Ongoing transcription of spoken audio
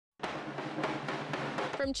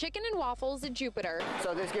From chicken and waffles at Jupiter.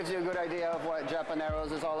 So this gives you a good idea of what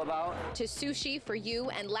Japaneiros is all about. To sushi for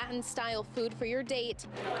you and Latin-style food for your date.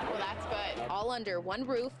 Well, that's good. All under one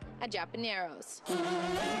roof at Japaneiros.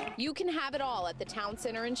 You can have it all at the town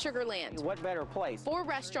center in Sugar Land. What better place? 4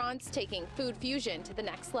 restaurants taking food fusion to the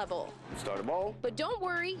next level. Start a bowl. But don't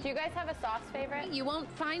worry, Do you guys have a sauce favorite? you won't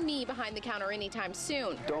find me behind the counter anytime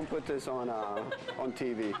soon. Don't put this on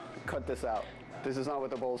TV. Cut this out. This is not what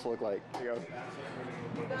the bowls look like. Here you go.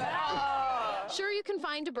 Sure, you can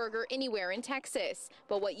find a burger anywhere in Texas,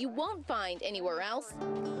 but what you won't find anywhere else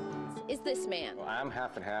is this man. Well, I'm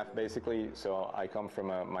half and half, basically. So I come from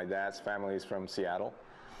my dad's family is from Seattle,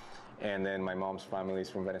 and then my mom's family is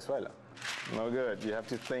from Venezuela. No good. You have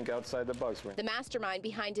to think outside the box. The mastermind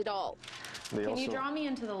behind it all. Can you draw me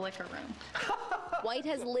into the liquor room? White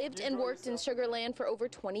has lived and worked in Sugar Land for over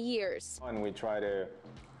 20 years. And we try to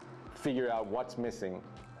figure out what's missing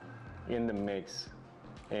in the mix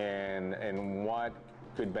and what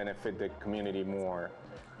could benefit the community more.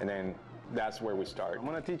 And then that's where we start. I'm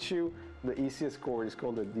gonna teach you the easiest chord. It's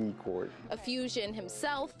called the D chord. A fusion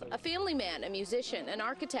himself, a family man, a musician, an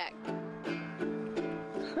architect.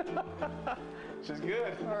 She's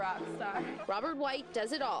good. A rock star. Robert White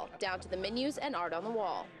does it all, down to the menus and art on the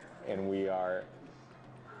wall. And we are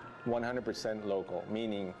 100% local,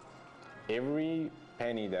 meaning every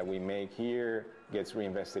penny that we make here gets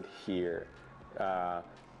reinvested here.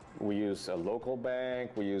 We use a local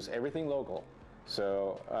bank, we use everything local.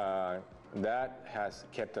 So that has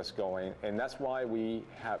kept us going, and that's why we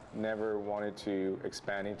have never wanted to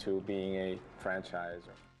expand into being a franchise.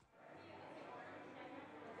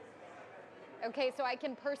 Okay, so I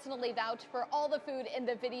can personally vouch for all the food in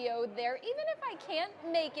the video there. Even if I can't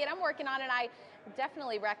make it, I'm working on it. I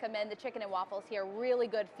definitely recommend the chicken and waffles here. Really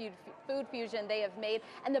good food fusion they have made.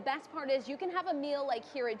 And the best part is you can have a meal like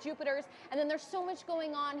here at Jupiter's, and then there's so much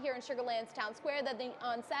going on here in Sugar Land's Town Square that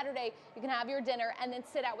on Saturday you can have your dinner and then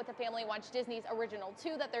sit out with the family and watch Disney's Original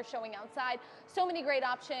 2 that they're showing outside. So many great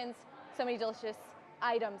options, so many delicious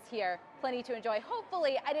items here. Plenty to enjoy.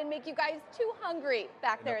 Hopefully I didn't make you guys too hungry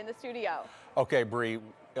back there in the studio. Okay, Bree,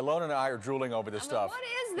 Ilona and I are drooling over this stuff. What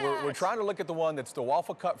is that? We're trying to look at the one that's the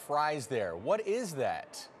waffle cut fries there. What is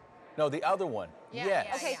that? No, the other one. Yes.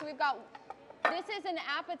 Okay, so we've got, this is an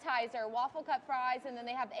appetizer, waffle cut fries, and then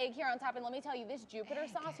they have the egg here on top. And let me tell you, this Jupiter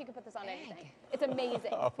sauce, you can put this on anything. It's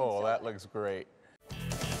amazing. Oh, that looks great.